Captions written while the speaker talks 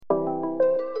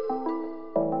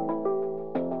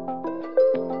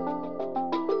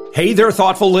Hey there,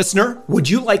 thoughtful listener. Would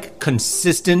you like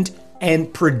consistent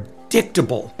and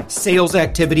predictable sales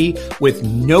activity with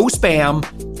no spam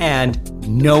and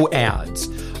no ads?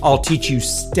 I'll teach you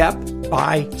step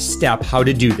by step how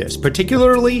to do this,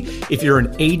 particularly if you're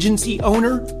an agency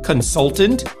owner,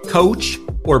 consultant, coach,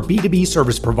 or B2B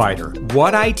service provider.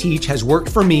 What I teach has worked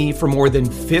for me for more than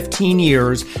 15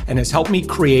 years and has helped me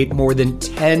create more than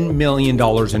 $10 million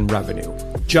in revenue.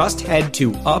 Just head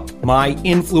to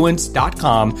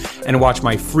upmyinfluence.com and watch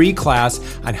my free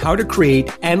class on how to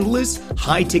create endless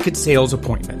high-ticket sales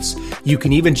appointments. You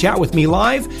can even chat with me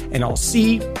live, and I'll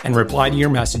see and reply to your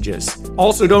messages.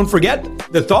 Also, don't forget,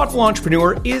 the Thoughtful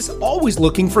Entrepreneur is always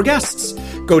looking for guests.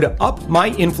 Go to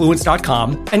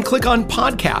upmyinfluence.com and click on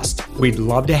podcast. We'd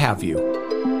love to have you.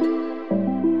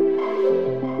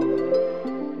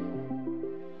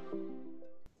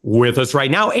 With us right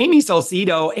now, Amy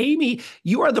Salcido. Amy,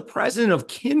 you are the president of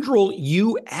Kyndryl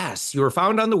US. You are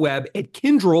found on the web at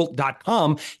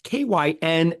kyndryl.com,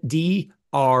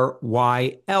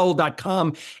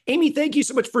 KYNDRYL.com. Amy, thank you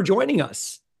so much for joining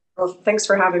us. Well, thanks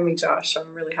for having me, Josh.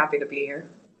 I'm really happy to be here.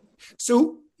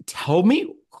 So tell me,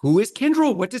 who is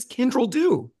Kyndryl? What does Kyndryl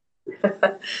do?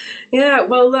 Yeah,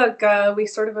 well, look, we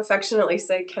sort of affectionately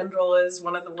say Kyndryl is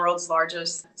one of the world's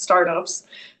largest startups.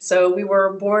 So we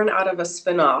were born out of a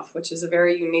spinoff, which is a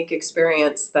very unique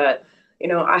experience that,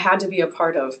 I had to be a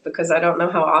part of because I don't know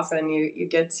how often you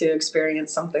get to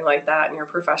experience something like that in your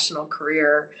professional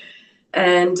career.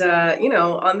 And,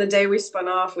 on the day we spun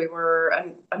off, we were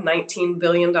a $19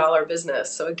 billion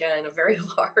business. So again, a very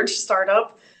large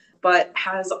startup, but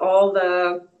has all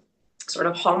the sort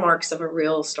of hallmarks of a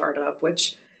real startup,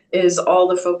 which is all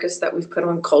the focus that we've put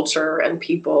on culture and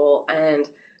people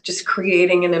and just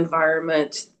creating an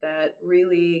environment that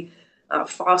really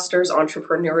fosters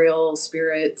entrepreneurial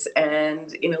spirits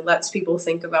and, lets people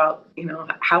think about,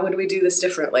 how would we do this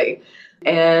differently?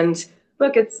 And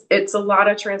look, it's a lot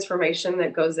of transformation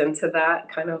that goes into that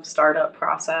kind of startup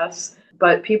process,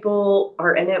 but people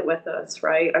are in it with us,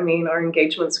 right? I mean, our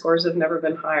engagement scores have never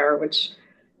been higher, which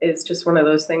is just one of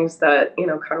those things that,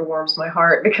 kind of warms my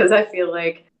heart because I feel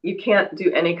like you can't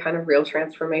do any kind of real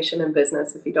transformation in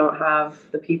business if you don't have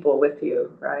the people with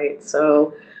you, right?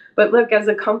 So, but look, as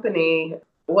a company,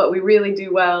 what we really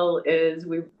do well is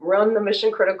we run the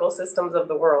mission critical systems of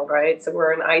the world, right? So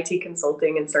we're an IT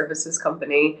consulting and services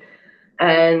company.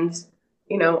 And,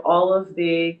 all of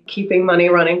the keeping money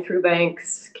running through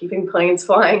banks, keeping planes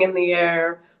flying in the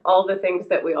air, all the things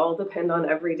that we all depend on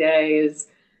every day is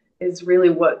really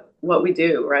what we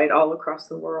do, right, all across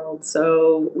the world.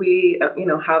 So we,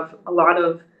 have a lot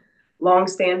of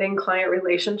long-standing client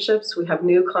relationships. We have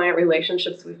new client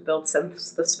relationships we've built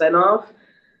since the spinoff.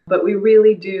 But we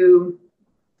really do,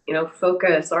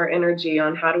 focus our energy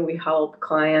on how do we help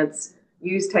clients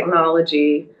use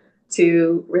technology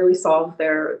to really solve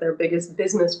their biggest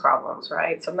business problems,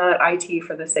 right? So not IT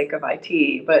for the sake of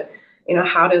IT, but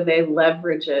how do they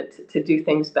leverage it to do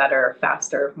things better,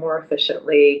 faster, more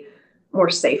efficiently, more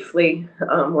safely,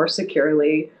 more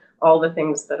securely, all the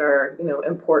things that are,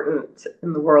 important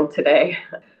in the world today.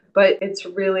 But it's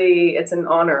an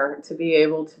honor to be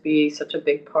able to be such a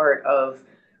big part of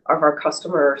our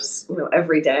customers,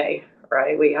 every day,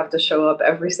 right? We have to show up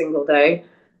every single day.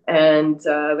 And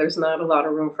there's not a lot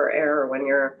of room for error when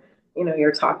you're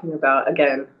talking about,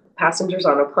 again, passengers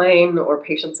on a plane or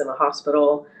patients in a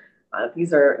hospital.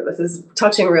 This is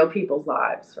touching real people's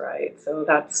lives, right? So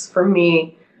that's, for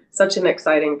me, such an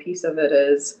exciting piece of it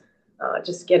is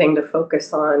just getting to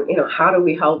focus on, how do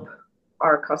we help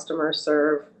our customers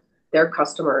serve their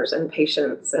customers and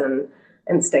patients and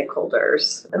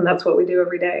stakeholders. And that's what we do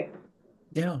every day.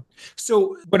 Yeah.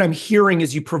 So what I'm hearing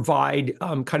is you provide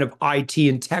kind of IT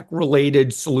and tech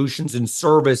related solutions and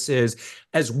services,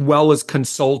 as well as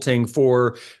consulting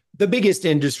for the biggest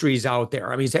industries out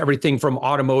there. I mean, it's everything from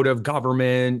automotive,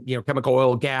 government, chemical,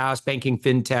 oil, gas, banking,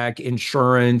 fintech,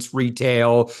 insurance,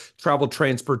 retail, travel,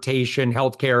 transportation,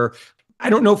 healthcare. I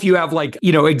don't know if you have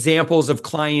examples of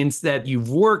clients that you've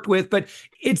worked with, but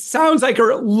it sounds like,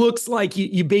 or it looks like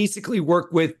you basically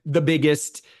work with the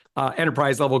biggest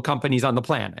enterprise level companies on the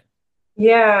planet.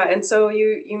 Yeah. And so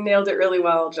you nailed it really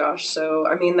well, Josh. So,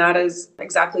 I mean, that is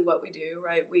exactly what we do,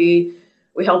 right? We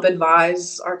help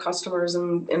advise our customers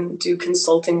and do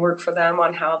consulting work for them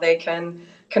on how they can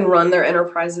run their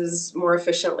enterprises more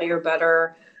efficiently or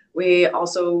better. We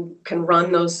also can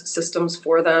run those systems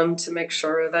for them to make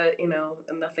sure that,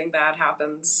 nothing bad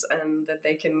happens and that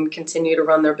they can continue to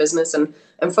run their business and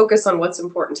focus on what's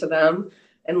important to them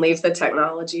and leave the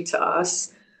technology to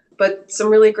us. But some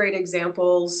really great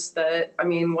examples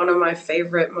one of my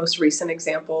favorite, most recent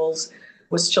examples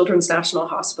was Children's National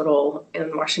Hospital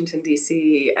in Washington,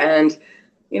 D.C. And,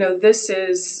 this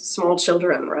is small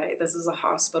children, right? This is a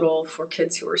hospital for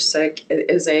kids who are sick. It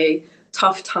is a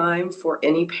tough time for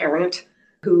any parent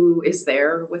who is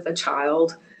there with a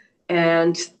child.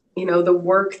 And, the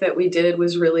work that we did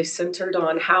was really centered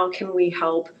on how can we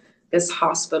help this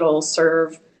hospital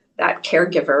serve that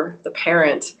caregiver, the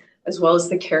parent, as well as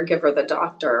the caregiver, the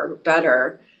doctor,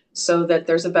 better, so that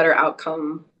there's a better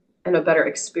outcome and a better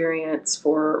experience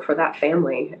for that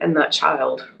family and that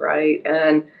child, right?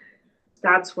 And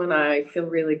that's when I feel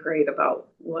really great about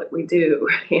what we do.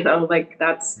 Like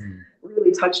that's Mm.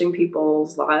 really touching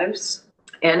people's lives.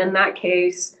 And in that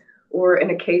case, or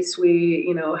in a case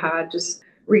we, had just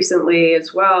recently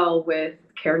as well with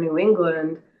Care New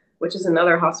England, which is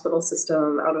another hospital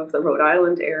system out of the Rhode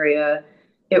Island area,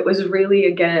 it was really,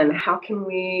 again, how can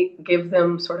we give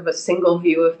them sort of a single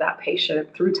view of that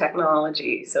patient through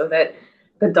technology so that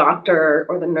the doctor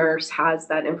or the nurse has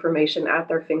that information at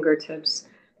their fingertips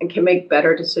and can make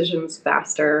better decisions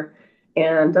faster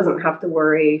and doesn't have to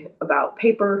worry about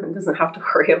paper and doesn't have to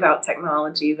worry about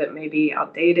technology that may be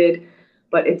outdated.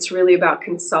 But it's really about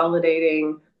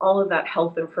consolidating all of that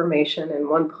health information in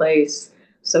one place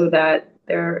so that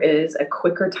there is a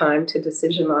quicker time to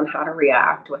decision on how to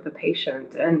react with a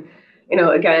patient. And,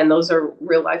 again, those are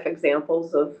real life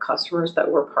examples of customers that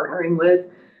we're partnering with.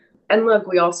 And look,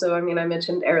 we also, I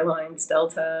mentioned airlines.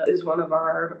 Delta is one of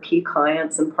our key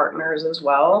clients and partners as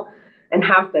well, and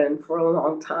have been for a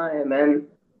long time. And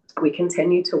we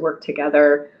continue to work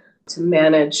together to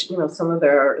manage, some of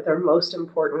their most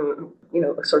important,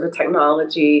 sort of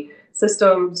technology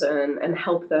systems and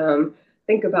help them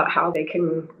think about how they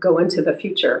can go into the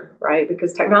future, right?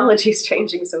 Because technology is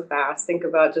changing so fast. Think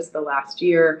about just the last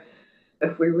year.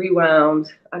 If we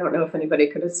rewound, I don't know if anybody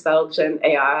could have spelled Gen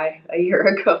AI a year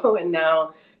ago, and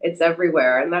now it's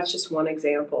everywhere. And that's just one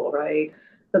example, right?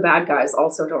 The bad guys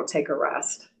also don't take a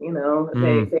rest.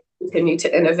 Mm. They continue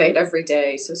to innovate every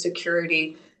day. So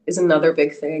security is another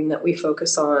big thing that we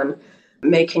focus on,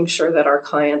 making sure that our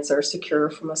clients are secure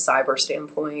from a cyber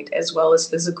standpoint, as well as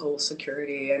physical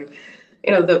security. And,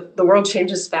 the world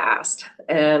changes fast.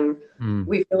 And Mm.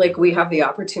 we feel like we have the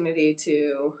opportunity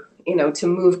to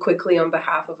move quickly on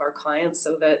behalf of our clients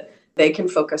so that they can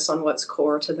focus on what's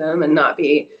core to them and not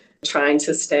be trying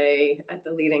to stay at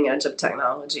the leading edge of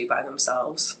technology by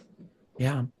themselves.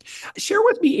 Yeah. Share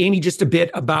with me, Amy, just a bit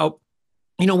about,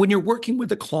 when you're working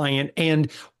with a client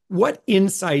and what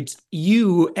insights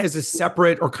you, as a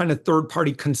separate or kind of third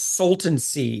party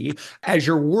consultancy, as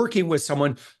you're working with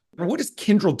someone, what is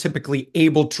Kyndryl typically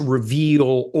able to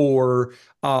reveal or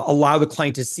allow the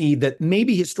client to see that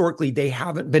maybe historically they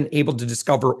haven't been able to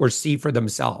discover or see for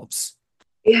themselves?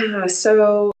 Yeah,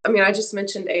 so I just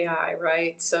mentioned AI,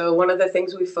 right? So one of the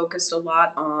things we focused a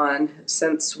lot on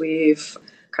since we've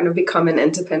kind of become an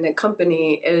independent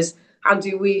company is how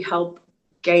do we help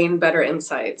gain better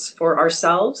insights for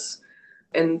ourselves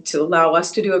and to allow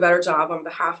us to do a better job on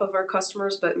behalf of our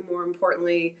customers, but more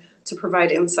importantly, to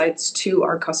provide insights to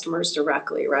our customers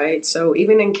directly, right? So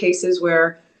even in cases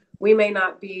where we may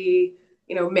not be,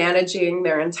 managing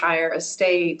their entire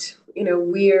estate,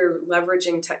 we're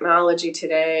leveraging technology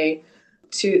today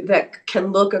to that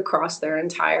can look across their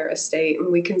entire estate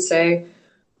and we can say,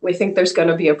 we think there's going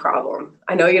to be a problem.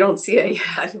 I know you don't see it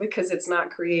yet because it's not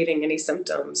creating any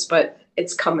symptoms, but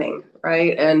it's coming,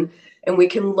 right? And we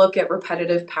can look at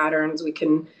repetitive patterns. We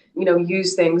can,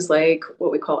 use things like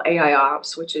what we call AI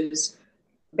ops, which is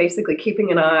basically keeping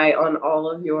an eye on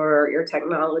all of your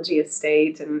technology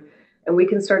estate and we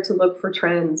can start to look for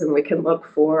trends and we can look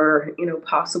for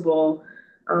possible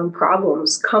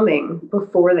problems coming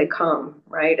before they come,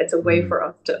 right? It's a way Mm. for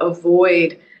us to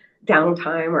avoid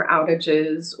downtime or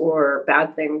outages or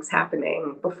bad things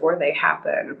happening before they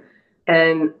happen.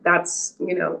 And that's,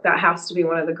 that has to be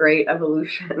one of the great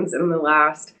evolutions in the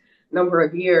last number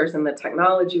of years in the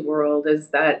technology world is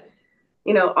that,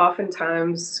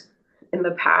 oftentimes in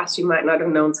the past you might not have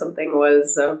known something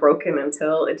was broken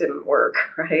until it didn't work,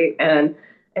 right? And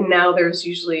now there's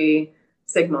usually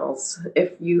signals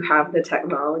if you have the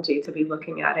technology to be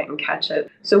looking at it and catch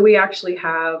it. So we actually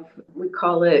have, we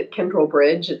call it Kyndryl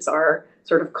Bridge. It's our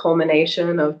sort of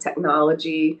culmination of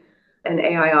technology and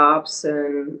AI ops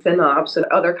and FinOps and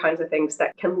other kinds of things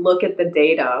that can look at the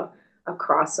data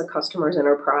across a customer's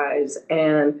enterprise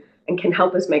and can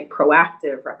help us make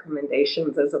proactive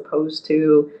recommendations as opposed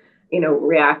to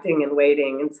reacting and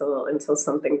waiting until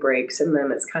something breaks and then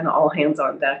it's kind of all hands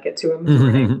on deck at 2 in the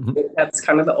morning. That's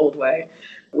kind of the old way.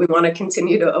 We want to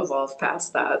continue to evolve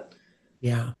past that.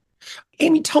 Yeah.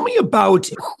 Amy, tell me about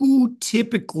who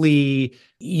typically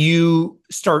you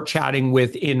start chatting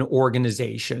with in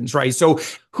organizations, right? So,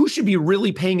 who should be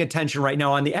really paying attention right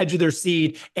now on the edge of their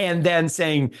seat and then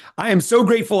saying, I am so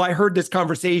grateful I heard this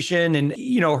conversation and,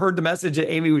 heard the message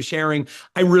that Amy was sharing.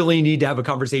 I really need to have a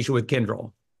conversation with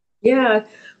Kyndryl. Yeah.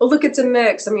 Well, look, it's a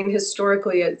mix. I mean,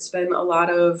 historically, it's been a lot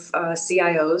of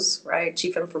CIOs, right?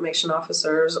 Chief Information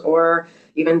Officers, or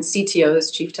even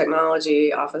CTOs, Chief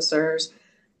Technology Officers.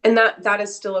 And that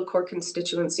is still a core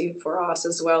constituency for us,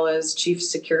 as well as chief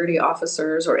security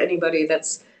officers or anybody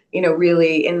that's,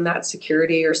 really in that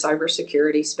security or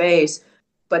cybersecurity space.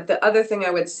 But the other thing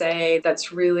I would say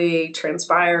that's really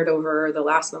transpired over the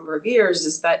last number of years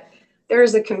is that there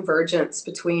is a convergence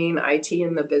between IT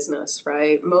and the business,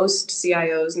 right? Most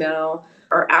CIOs now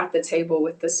are at the table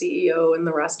with the CEO and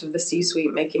the rest of the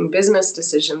C-suite making business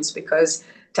decisions because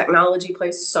technology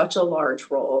plays such a large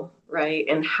role, right?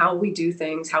 In how we do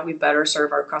things, how we better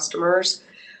serve our customers.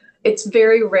 It's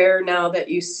very rare now that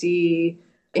you see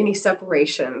any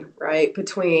separation, right,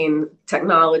 between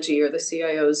technology or the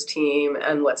CIO's team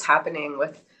and what's happening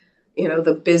with,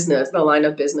 the business, the line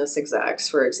of business execs,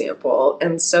 for example.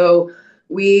 And so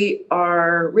we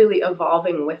are really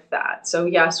evolving with that. So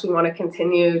yes, we want to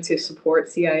continue to support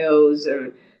CIOs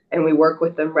and we work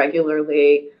with them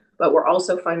regularly, but we're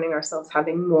also finding ourselves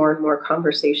having more and more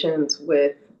conversations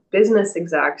with business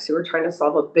execs who are trying to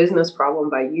solve a business problem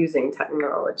by using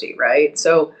technology, right?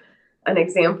 So an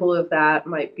example of that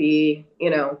might be,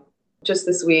 just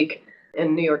this week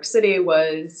in New York City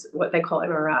was what they call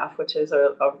NRF, which is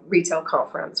a retail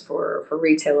conference for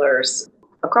retailers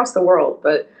across the world.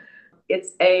 But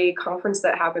it's a conference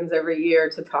that happens every year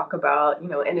to talk about,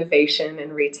 innovation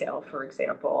in retail, for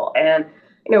example. And,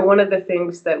 one of the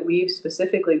things that we've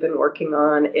specifically been working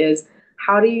on is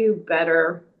how do you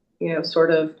better,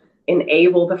 sort of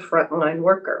enable the frontline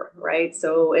worker, right?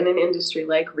 So in an industry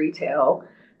like retail,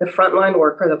 the frontline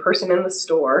worker, the person in the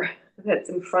store that's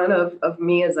in front of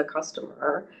me as a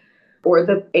customer, or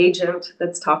the agent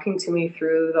that's talking to me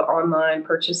through the online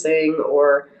purchasing,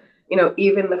 or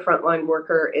even the frontline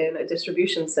worker in a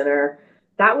distribution center,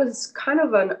 that was kind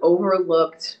of an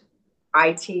overlooked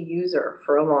IT user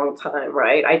for a long time,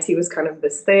 right? IT was kind of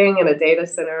this thing in a data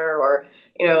center, or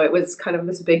it was kind of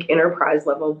this big enterprise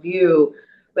level view.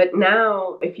 But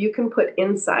now, if you can put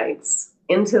insights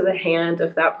into the hand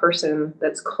of that person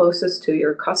that's closest to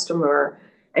your customer,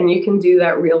 and you can do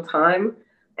that real time,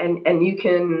 and you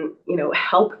can,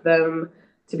 help them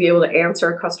to be able to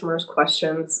answer customers'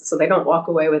 questions so they don't walk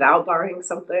away without buying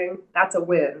something, that's a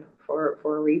win for a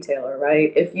retailer,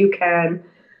 right? If you can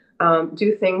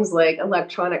do things like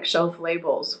electronic shelf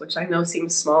labels, which I know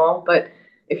seems small, but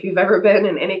if you've ever been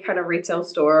in any kind of retail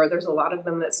store, there's a lot of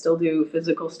them that still do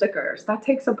physical stickers. That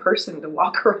takes a person to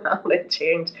walk around and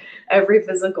change every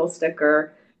physical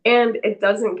sticker. And it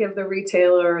doesn't give the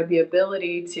retailer the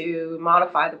ability to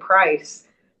modify the price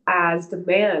as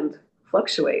demand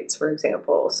fluctuates, for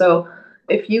example. So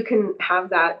if you can have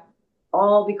that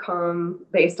all become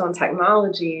based on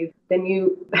technology, then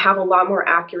you have a lot more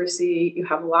accuracy, you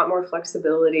have a lot more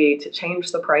flexibility to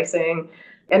change the pricing.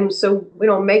 And so we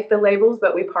don't make the labels,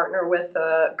 but we partner with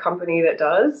a company that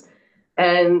does.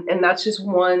 And that's just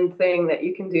one thing that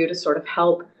you can do to sort of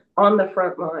help on the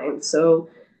front line. So,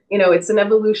 it's an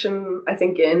evolution, I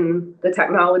think, in the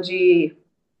technology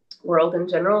world in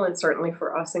general, and certainly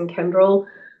for us in Kyndryl,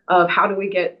 of how do we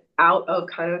get out of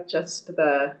kind of just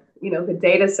the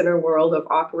data center world of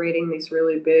operating these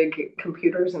really big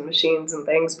computers and machines and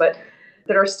things, but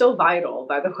that are still vital,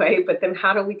 by the way. But then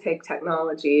how do we take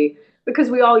technology,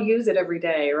 because we all use it every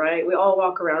day, right? We all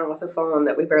walk around with a phone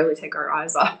that we barely take our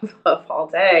eyes off of all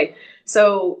day.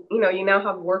 So, you now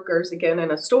have workers again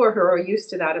in a store who are used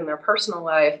to that in their personal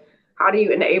life. How do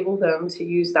you enable them to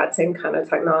use that same kind of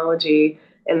technology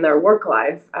in their work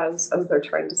life as they're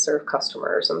trying to serve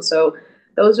customers? And so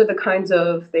those are the kinds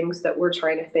of things that we're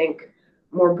trying to think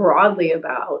more broadly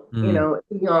about, Mm.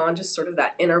 beyond just sort of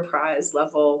that enterprise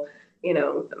level,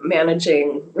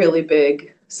 managing really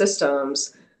big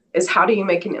systems, is how do you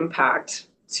make an impact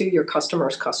to your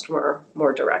customer's customer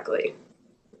more directly?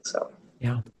 So,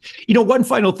 Yeah. One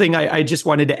final thing I just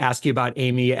wanted to ask you about,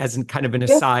 Amy, as in kind of an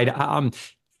yeah. aside.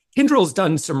 Kyndryl's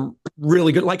done some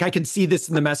really good, like I can see this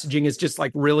in the messaging is just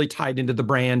like really tied into the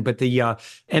brand, but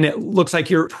and it looks like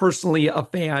you're personally a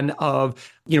fan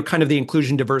of, kind of the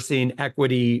inclusion, diversity, and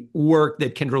equity work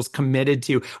that Kyndryl's committed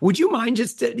to. Would you mind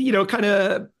just, kind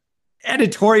of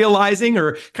editorializing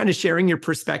or kind of sharing your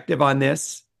perspective on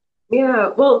this? Yeah.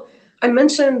 Well, I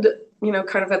mentioned,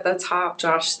 kind of at the top,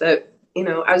 Josh, that,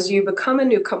 as you become a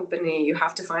new company, you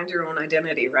have to find your own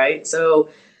identity, right? So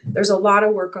there's a lot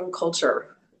of work on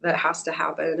culture that has to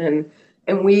happen.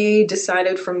 And we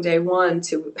decided from day one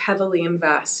to heavily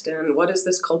invest in what is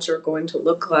this culture going to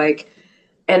look like.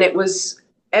 And it was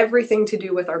everything to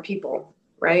do with our people,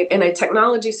 right? In a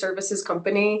technology services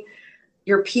company,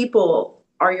 your people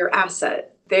are your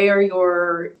asset. They are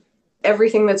your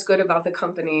everything that's good about the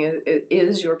company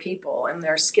is your people and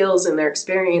their skills and their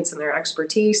experience and their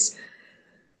expertise.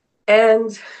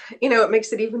 And, it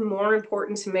makes it even more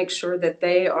important to make sure that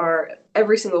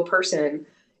every single person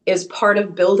is part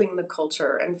of building the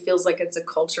culture and feels like it's a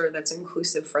culture that's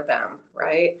inclusive for them,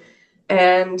 right?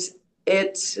 And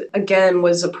it, again,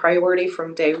 was a priority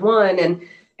from day one.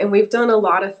 And we've done a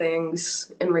lot of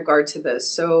things in regard to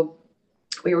this. So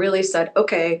we really said,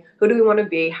 okay, who do we want to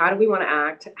be? How do we want to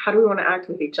act? How do we want to act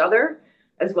with each other?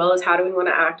 As well as how do we want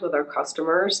to act with our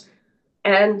customers?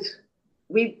 And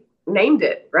we named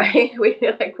it, right? We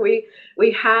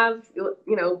have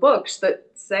books that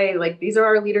say like these are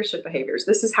our leadership behaviors.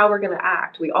 This is how we're going to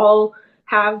act. We all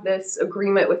have this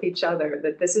agreement with each other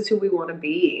that this is who we want to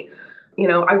be.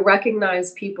 I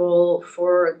recognize people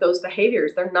for those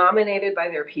behaviors. They're nominated by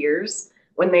their peers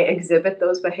when they exhibit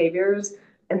those behaviors,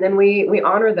 and then we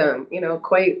honor them,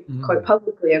 quite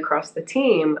publicly across the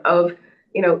team of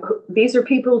these are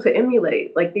people to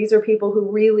emulate. Like these are people who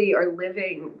really are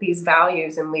living these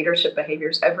values and leadership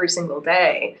behaviors every single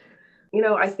day.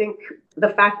 I think the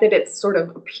fact that it's sort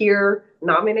of peer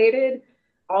nominated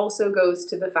also goes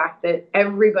to the fact that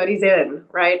everybody's in,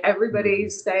 right?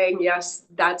 Everybody's saying, yes,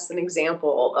 that's an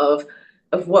example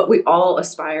of what we all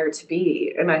aspire to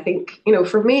be. And I think,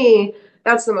 for me,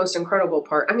 that's the most incredible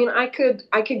part. I mean, I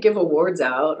could give awards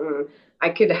out and I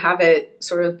could have it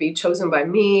sort of be chosen by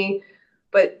me,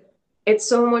 but it's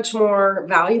so much more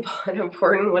valuable and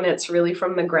important when it's really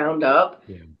from the ground up.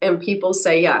 Yeah. And people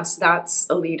say, yes, that's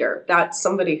a leader. That's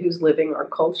somebody who's living our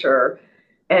culture.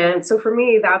 And so for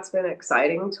me, that's been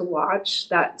exciting to watch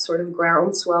that sort of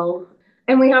groundswell.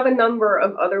 And we have a number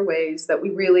of other ways that we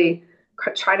really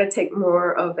try to take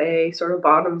more of a sort of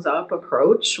bottoms up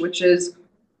approach, which is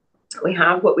we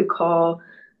have what we call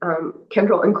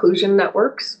Kindle inclusion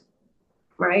networks,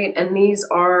 right? And these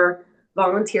are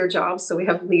volunteer jobs. So we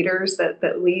have leaders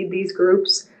that lead these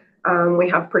groups. We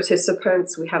have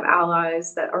participants, we have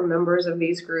allies that are members of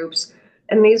these groups.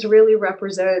 And these really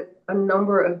represent a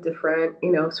number of different,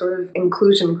 sort of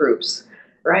inclusion groups,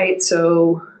 right?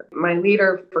 So my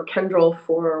leader for Kindle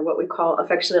for what we call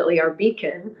affectionately our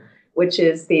Beacon, which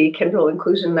is the Kindle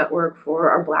Inclusion Network for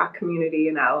our Black community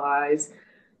and allies,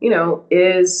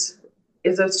 is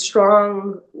a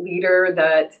strong leader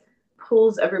that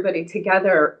pulls everybody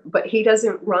together, but he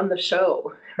doesn't run the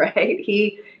show, right?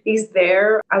 He's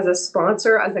there as a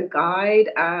sponsor, as a guide,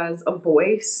 as a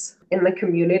voice in the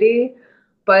community,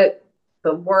 but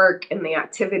the work and the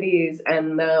activities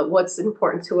and what's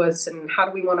important to us and how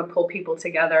do we want to pull people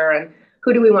together and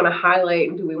who do we want to highlight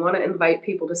and do we want to invite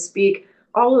people to speak,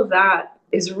 all of that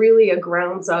is really a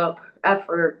grounds up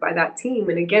effort by that team.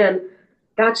 And again,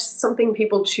 that's something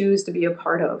people choose to be a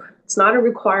part of. It's not a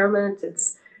requirement.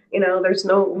 It's, there's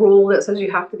no rule that says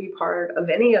you have to be part of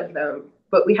any of them,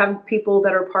 but we have people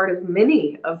that are part of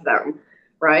many of them,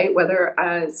 right? Whether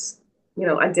as,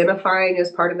 identifying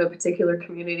as part of a particular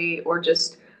community or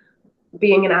just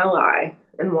being an ally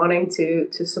and wanting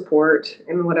to support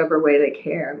in whatever way they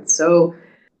can. So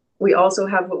we also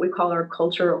have what we call our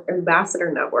cultural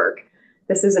ambassador network.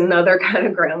 This is another kind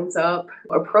of grounds up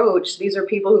approach. These are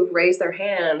people who've raised their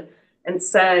hand and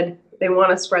said they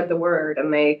want to spread the word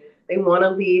and they want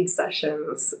to lead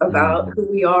sessions about who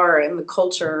we are and the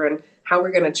culture and how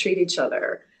we're going to treat each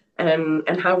other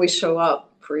and how we show up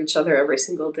for each other every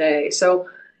single day. So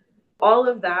all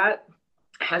of that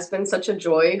has been such a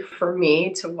joy for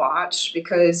me to watch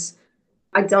because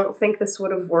I don't think this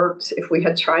would have worked if we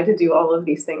had tried to do all of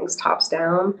these things tops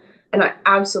down. And I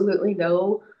absolutely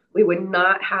know we would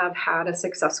not have had a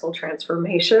successful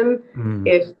transformation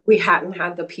if we hadn't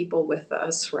had the people with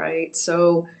us, right?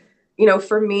 So,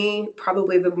 for me,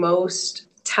 probably the most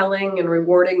telling and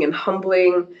rewarding and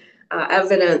humbling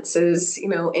evidence is,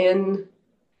 in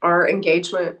our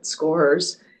engagement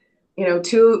scores,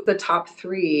 two of the top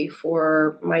three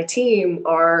for my team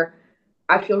are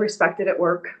I feel respected at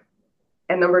work.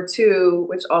 And number two,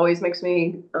 which always makes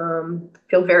me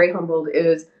feel very humbled,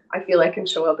 is I feel I can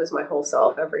show up as my whole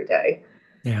self every day.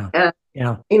 Yeah. And,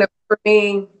 yeah. For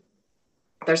me,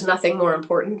 there's nothing more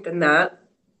important than that,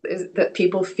 is that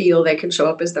people feel they can show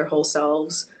up as their whole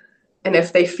selves. And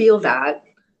if they feel that,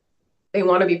 they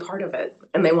want to be part of it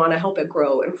and they want to help it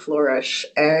grow and flourish.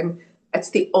 And it's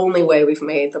the only way we've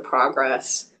made the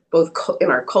progress, both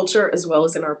in our culture as well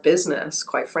as in our business,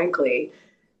 quite frankly,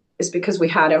 is because we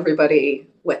had everybody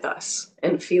with us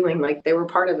and feeling like they were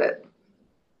part of it.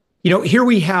 Here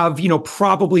we have,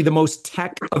 probably the most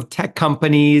tech of tech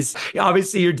companies.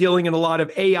 Obviously, you're dealing in a lot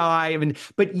of AI,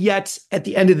 but yet at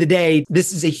the end of the day,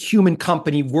 this is a human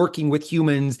company working with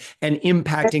humans and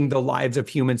impacting the lives of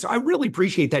humans. So I really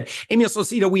appreciate that. Amy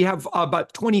Salcido, we have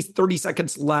about 20, 30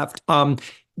 seconds left.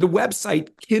 The website,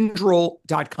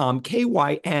 Kyndryl.com,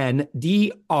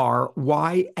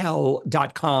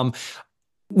 Kyndryl.com.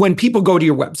 When people go to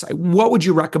your website, what would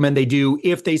you recommend they do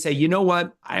if they say, you know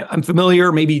what, I'm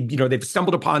familiar, maybe, they've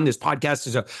stumbled upon this podcast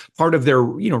as a part of their,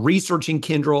 researching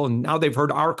Kyndryl, and now they've heard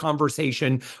our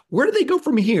conversation. Where do they go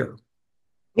from here?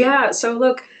 Yeah. So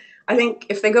look, I think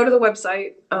if they go to the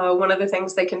website, one of the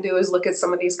things they can do is look at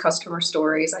some of these customer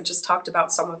stories. I just talked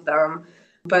about some of them,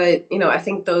 but, I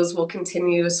think those will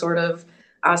continue to sort of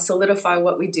solidify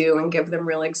what we do and give them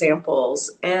real examples.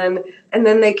 And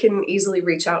then they can easily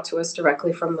reach out to us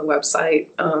directly from the website.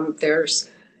 There's,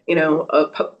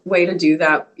 a way to do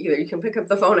that. Either you can pick up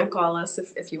the phone and call us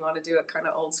if you want to do it kind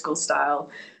of old school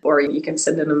style, or you can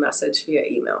send in a message via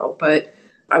email. But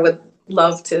I would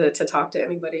love to talk to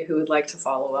anybody who would like to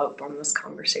follow up on this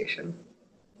conversation.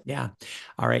 Yeah.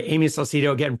 All right. Amy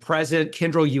Salcido, again, President,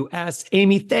 Kyndryl US.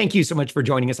 Amy, thank you so much for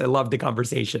joining us. I love the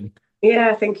conversation.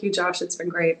 Yeah, thank you, Josh. It's been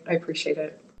great. I appreciate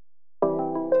it.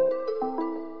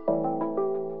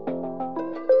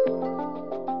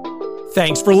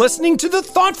 Thanks for listening to the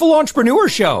Thoughtful Entrepreneur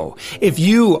Show. If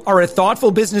you are a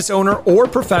thoughtful business owner or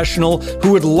professional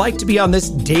who would like to be on this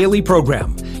daily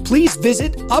program, please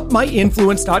visit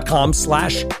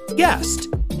upmyinfluence.com/guest.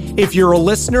 If you're a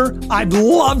listener, I'd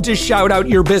love to shout out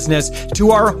your business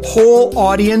to our whole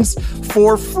audience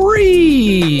for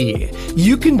free.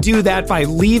 You can do that by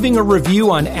leaving a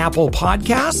review on Apple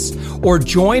Podcasts or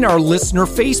join our listener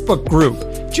Facebook group.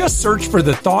 Just search for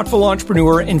The Thoughtful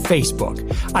Entrepreneur in Facebook.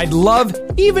 I'd love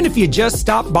even if you just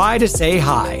stop by to say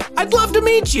hi. I'd love to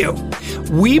meet you.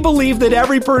 We believe that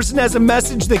every person has a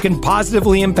message that can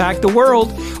positively impact the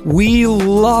world. We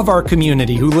love our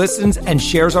community who listens and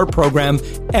shares our program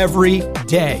every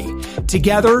day.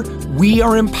 Together, we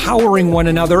are empowering one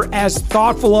another as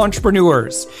thoughtful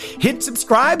entrepreneurs. Hit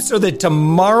subscribe so that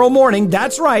tomorrow morning,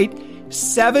 that's right,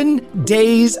 7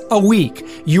 days a week,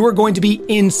 you are going to be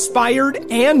inspired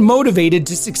and motivated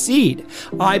to succeed.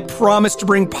 I promise to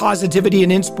bring positivity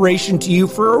and inspiration to you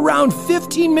for around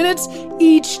 15 minutes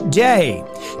each day.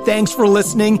 Thanks for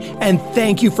listening, and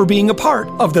thank you for being a part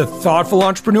of the Thoughtful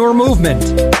Entrepreneur Movement.